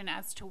explanation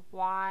as to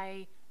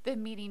why the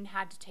meeting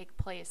had to take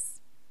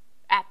place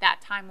at that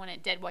time when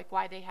it did, like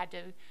why they had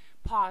to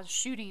pause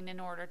shooting in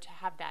order to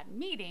have that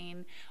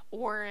meeting,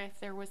 or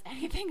if there was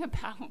anything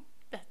about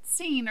that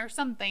scene or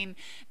something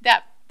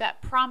that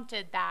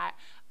prompted that.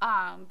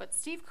 But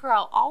Steve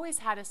Carell always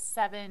had a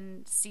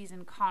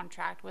 7-season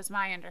contract, was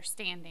my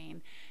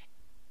understanding.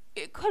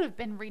 It could have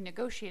been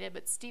renegotiated,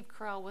 but Steve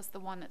Carell was the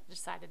one that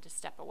decided to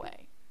step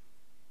away.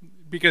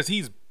 Because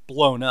he's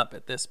blown up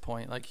at this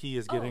point. Like, he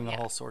is getting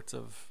all sorts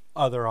of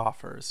other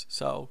offers.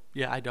 So,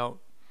 yeah,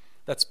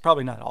 that's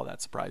probably not all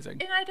that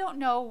surprising. And I don't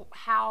know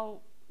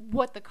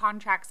what the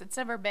contracts, it's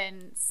never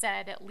been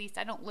said, at least.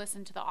 I don't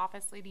listen to the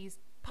Office Ladies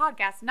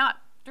podcast, not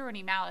through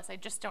any malice. I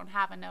just don't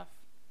have enough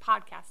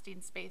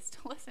podcasting space to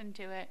listen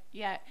to it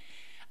yet.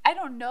 I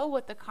don't know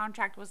what the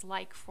contract was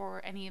like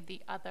for any of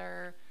the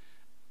other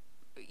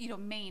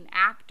main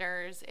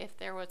actors, if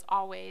there was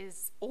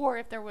always, or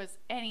if there was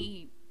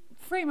any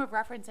frame of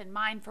reference in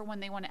mind for when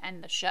they want to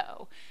end the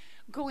show.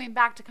 Going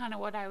back to kind of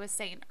what I was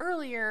saying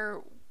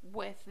earlier,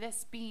 with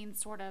this being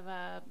sort of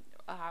a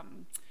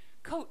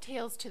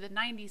coattails to the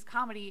 90s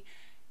comedy,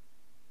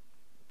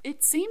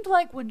 it seemed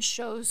like when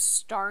shows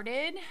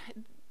started,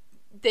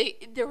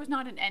 there was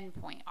not an end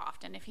point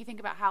often. If you think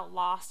about how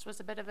Lost was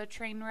a bit of a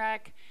train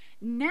wreck,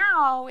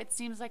 now it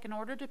seems like in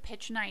order to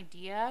pitch an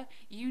idea,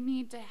 you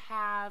need to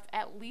have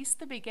at least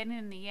the beginning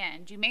and the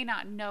end. You may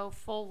not know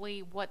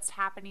fully what's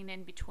happening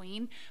in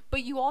between,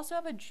 but you also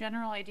have a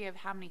general idea of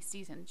how many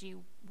seasons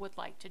you would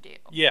like to do.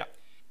 Yeah.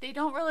 They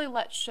don't really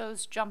let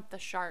shows jump the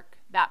shark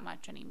that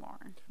much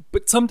anymore.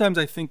 But sometimes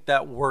I think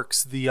that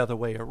works the other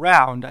way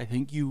around. I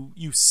think you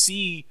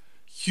see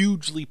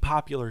hugely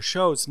popular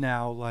shows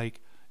now,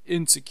 like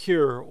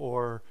Insecure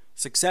or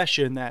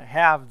Succession, that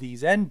have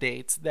these end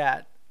dates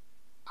that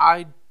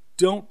I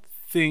don't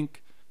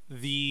think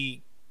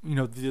the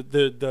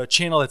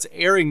channel that's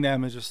airing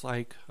them is just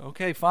like,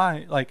 okay,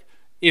 fine. Like,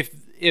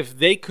 if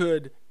they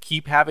could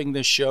keep having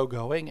this show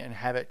going and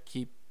have it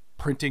keep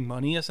printing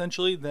money,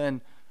 essentially,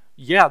 then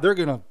yeah, they're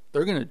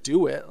gonna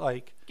do it.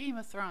 Like Game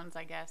of Thrones,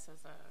 I guess,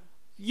 is a...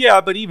 Yeah,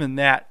 but even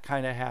that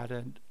kind of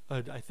had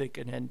I think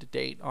an end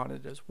date on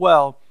it as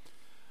well.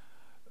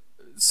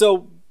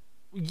 So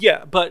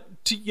yeah,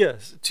 but to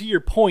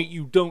your point,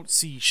 you don't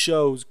see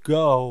shows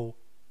go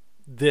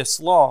this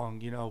long,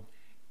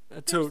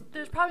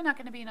 There's probably not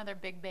going to be another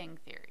Big Bang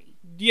Theory.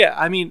 Yeah,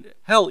 I mean,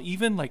 hell,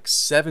 even like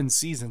 7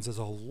 seasons is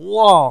a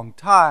long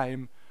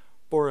time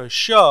for a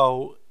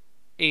show,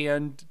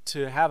 and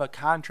to have a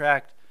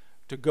contract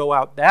to go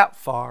out that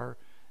far,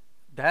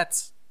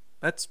 that's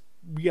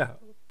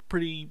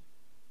pretty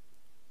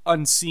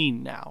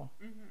unseen now.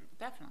 Mm-hmm,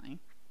 definitely.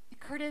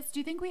 Curtis, do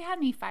you think we had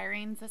any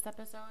firings this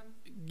episode?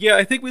 Yeah,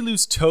 I think we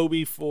lose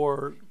Toby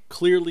for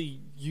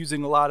clearly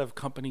using a lot of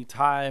company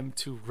time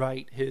to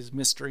write his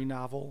mystery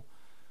novel.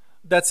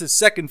 That's his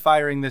second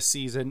firing this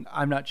season.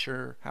 I'm not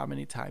sure how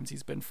many times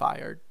he's been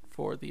fired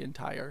for the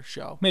entire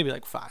show. Maybe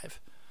like 5.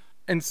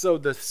 And so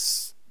the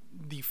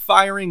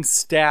firing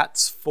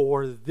stats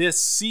for this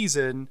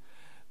season,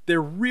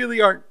 there really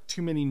aren't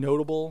too many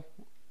notable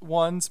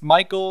ones.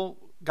 Michael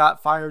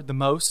got fired the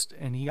most,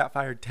 and he got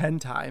fired 10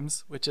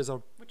 times, which is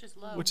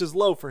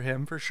low for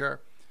him, for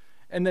sure.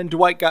 And then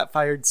Dwight got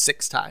fired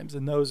 6 times,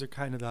 and those are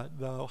kind of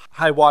the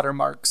high water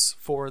marks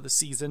for the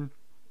season.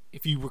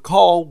 If you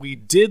recall, we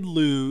did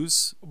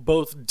lose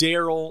both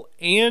Daryl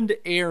and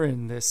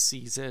Aaron this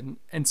season,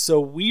 and so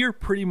we are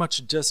pretty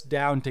much just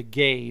down to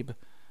Gabe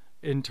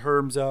in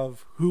terms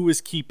of who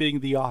is keeping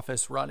the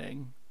office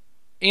running.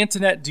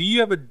 Antoinette, do you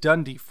have a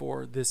Dundie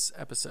for this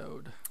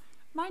episode?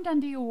 My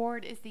Dundie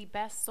Award is the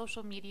best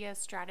social media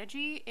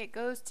strategy. It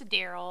goes to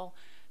Daryl.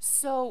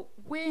 So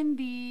when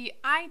the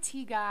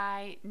IT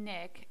guy,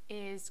 Nick,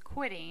 is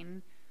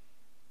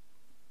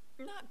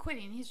not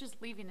quitting, he's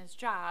just leaving his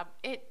job,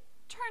 it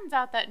turns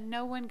out that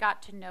no one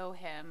got to know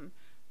him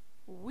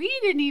We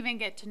didn't even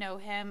get to know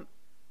him.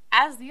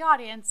 As the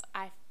audience,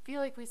 I feel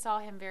like we saw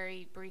him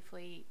very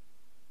briefly,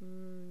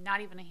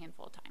 not even a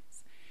handful of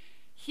times.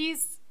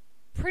 He's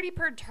pretty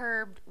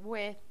perturbed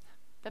with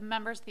the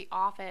members of the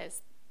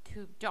office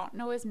who don't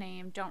know his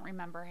name, don't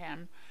remember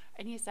him.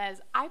 And he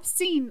says, I've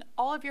seen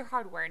all of your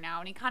hardware now.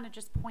 And he kind of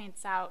just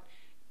points out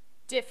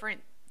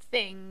different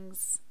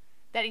things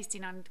that he's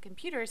seen on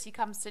computers. He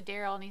comes to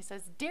Daryl and he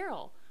says,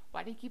 Daryl,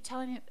 why do you keep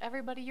telling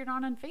everybody you're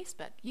not on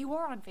Facebook? You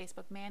are on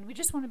Facebook, man. We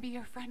just want to be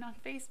your friend on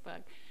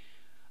Facebook.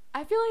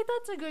 I feel like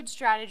that's a good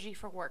strategy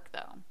for work,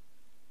 though.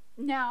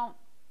 Now,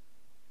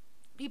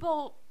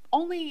 people,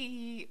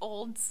 only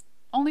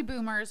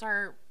boomers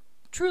are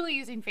truly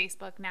using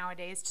Facebook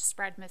nowadays to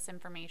spread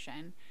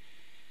misinformation.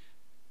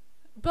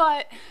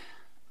 But,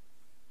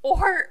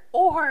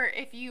 or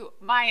if you,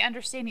 my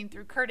understanding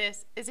through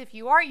Curtis is if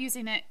you are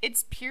using it,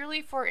 it's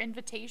purely for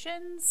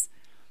invitations.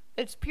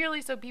 It's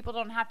purely so people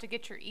don't have to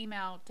get your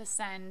email to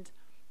send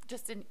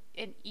just an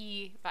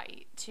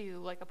e-vite to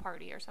like a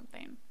party or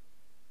something.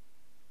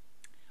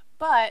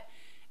 But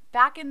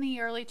back in the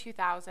early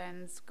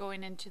 2000s,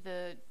 going into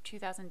the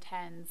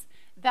 2010s,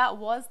 that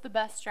was the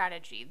best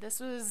strategy.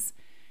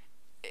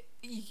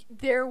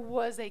 There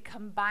was a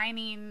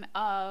combining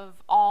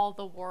of all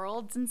the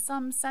worlds in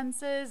some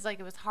senses. Like,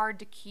 it was hard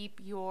to keep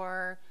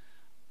your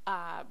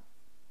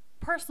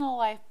personal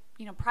life,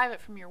 private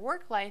from your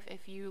work life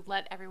if you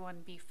let everyone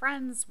be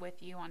friends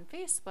with you on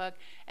Facebook.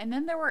 And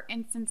then there were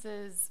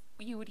instances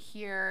you would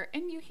hear,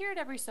 and you hear it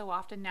every so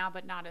often now,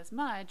 but not as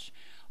much,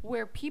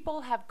 where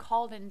people have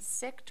called in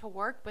sick to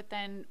work, but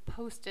then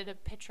posted a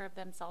picture of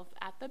themselves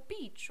at the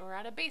beach or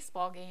at a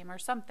baseball game or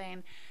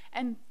something,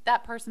 and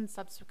that person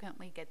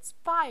subsequently gets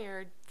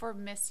fired for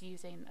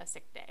misusing a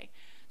sick day.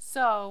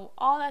 So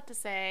all that to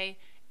say,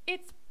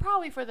 it's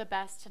probably for the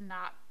best to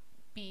not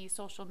be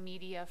social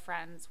media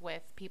friends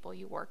with people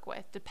you work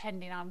with,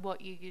 depending on what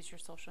you use your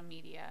social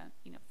media,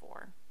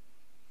 for.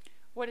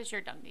 What is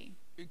your Dundee?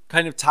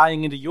 Kind of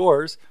tying into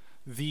yours,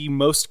 the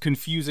most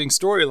confusing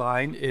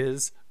storyline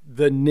is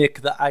the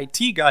Nick the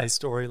IT guy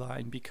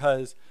storyline,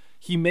 because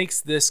he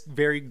makes this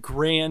very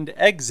grand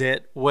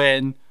exit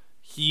when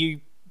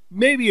he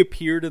maybe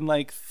appeared in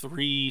like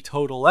 3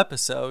 total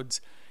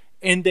episodes,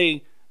 and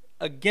they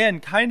again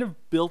kind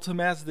of built him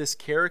as this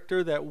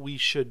character that we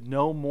should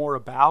know more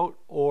about,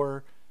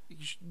 or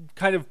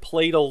kind of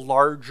played a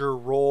larger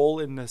role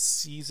in the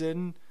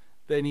season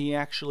than he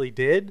actually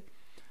did.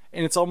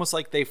 And it's almost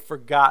like they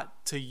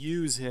forgot to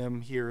use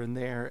him here and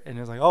there, and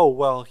it's like, oh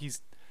well,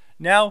 he's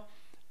now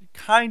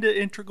kind of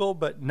integral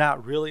but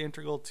not really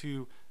integral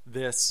to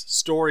this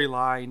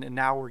storyline, and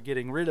now we're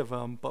getting rid of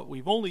him, but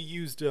we've only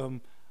used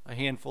him a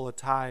handful of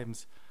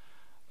times.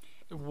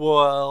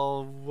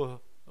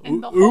 Well,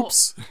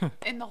 oops.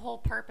 And the whole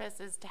purpose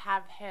is to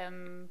have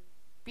him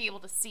be able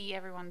to see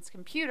everyone's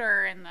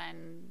computer and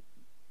then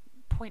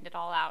point it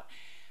all out.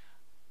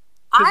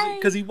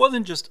 Because he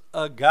wasn't just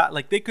a guy.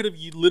 Like, they could have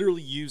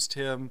literally used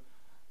him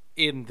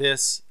in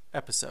this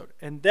episode,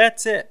 and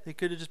that's it. They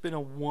could have just been a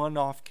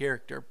one-off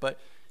character, but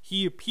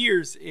he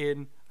appears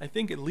in, I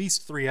think, at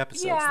least 3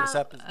 episodes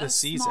this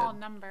season. Small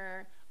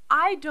number.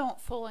 I don't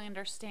fully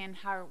understand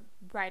how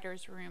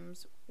writers'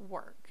 rooms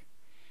work.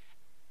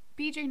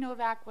 BJ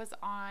Novak was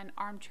on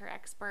Armchair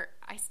Expert.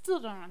 I still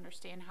don't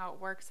understand how it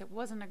works. It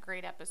wasn't a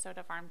great episode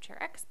of Armchair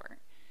Expert.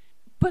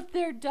 But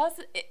there does,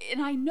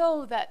 and I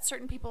know that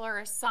certain people are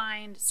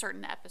assigned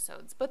certain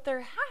episodes, but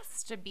there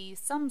has to be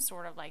some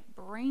sort of like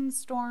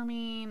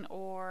brainstorming,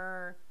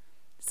 or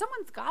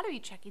someone's got to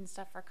be checking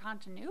stuff for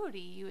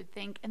continuity, you would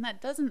think, and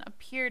that doesn't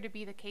appear to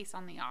be the case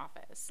on The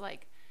Office,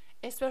 like,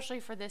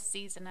 especially for this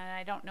season, and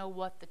I don't know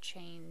what the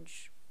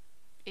change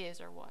is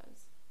or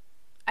was.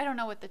 I don't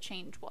know what the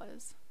change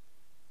was.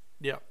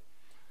 Yeah.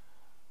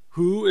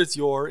 Who is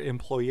your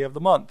employee of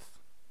the month?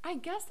 I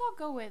guess I'll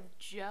go with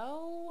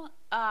Jo,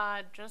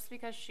 just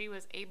because she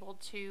was able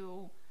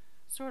to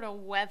sort of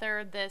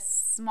weather this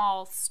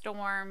small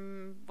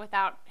storm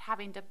without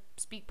having to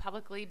speak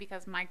publicly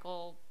because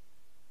Michael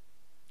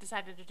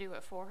decided to do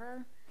it for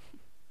her.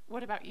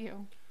 What about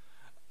you?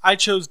 I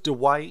chose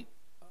Dwight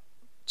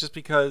just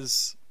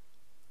because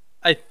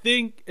I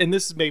think, and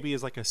this maybe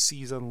is like a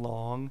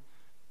season-long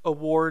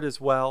award as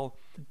well,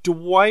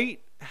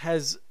 Dwight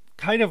has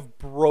kind of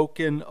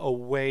broken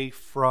away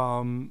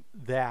from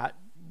that,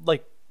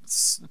 like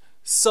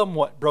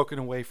somewhat broken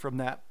away from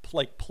that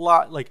like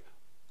plot, like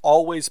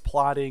always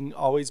plotting,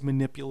 always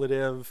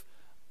manipulative,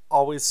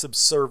 always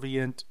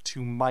subservient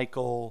to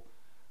Michael,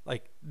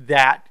 like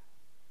that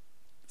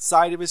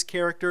side of his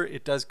character.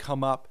 It does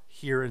come up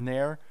here and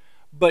there,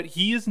 but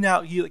he is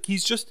now, he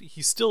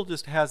still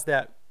just has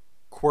that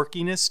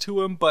quirkiness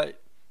to him,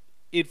 but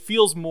it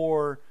feels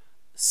more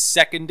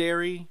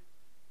secondary.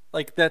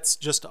 Like, that's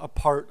just a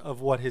part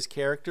of what his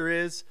character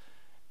is.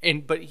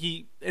 And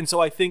so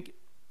I think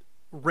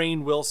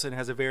Rainn Wilson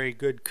has a very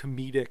good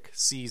comedic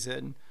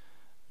season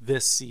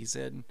this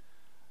season,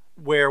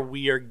 where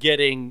we are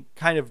getting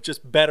kind of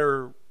just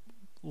better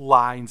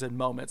lines and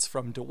moments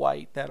from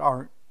Dwight that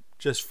aren't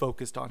just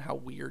focused on how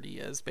weird he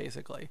is,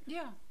 basically.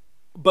 Yeah.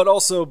 but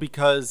also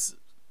because,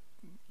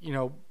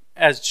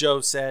 as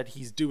Joe said,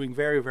 he's doing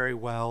very, very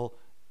well,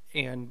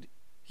 and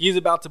he's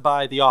about to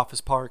buy the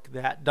office park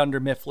that Dunder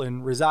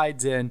Mifflin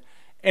resides in,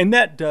 and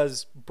that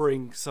does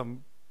bring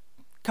some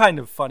kind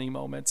of funny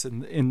moments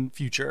in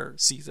future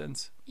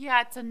seasons.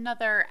 Yeah, it's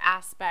another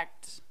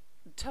aspect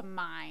to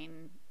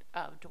mine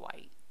of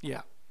Dwight.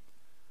 Yeah.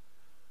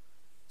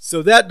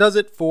 So that does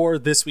it for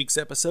this week's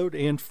episode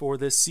and for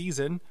this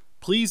season.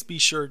 Please be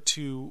sure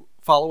to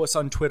follow us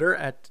on Twitter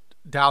at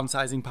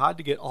DownsizingPod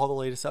to get all the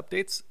latest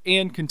updates,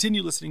 and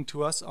continue listening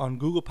to us on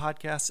Google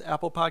Podcasts,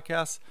 Apple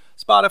Podcasts,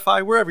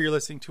 Spotify, wherever you're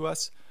listening to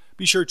us.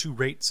 Be sure to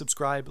rate,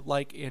 subscribe,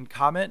 like, and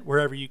comment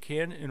wherever you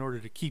can in order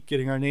to keep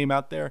getting our name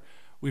out there.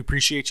 We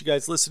appreciate you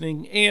guys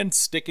listening and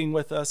sticking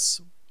with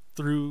us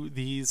through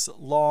these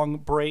long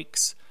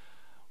breaks.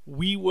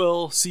 We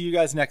will see you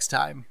guys next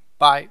time.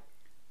 Bye.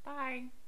 Bye.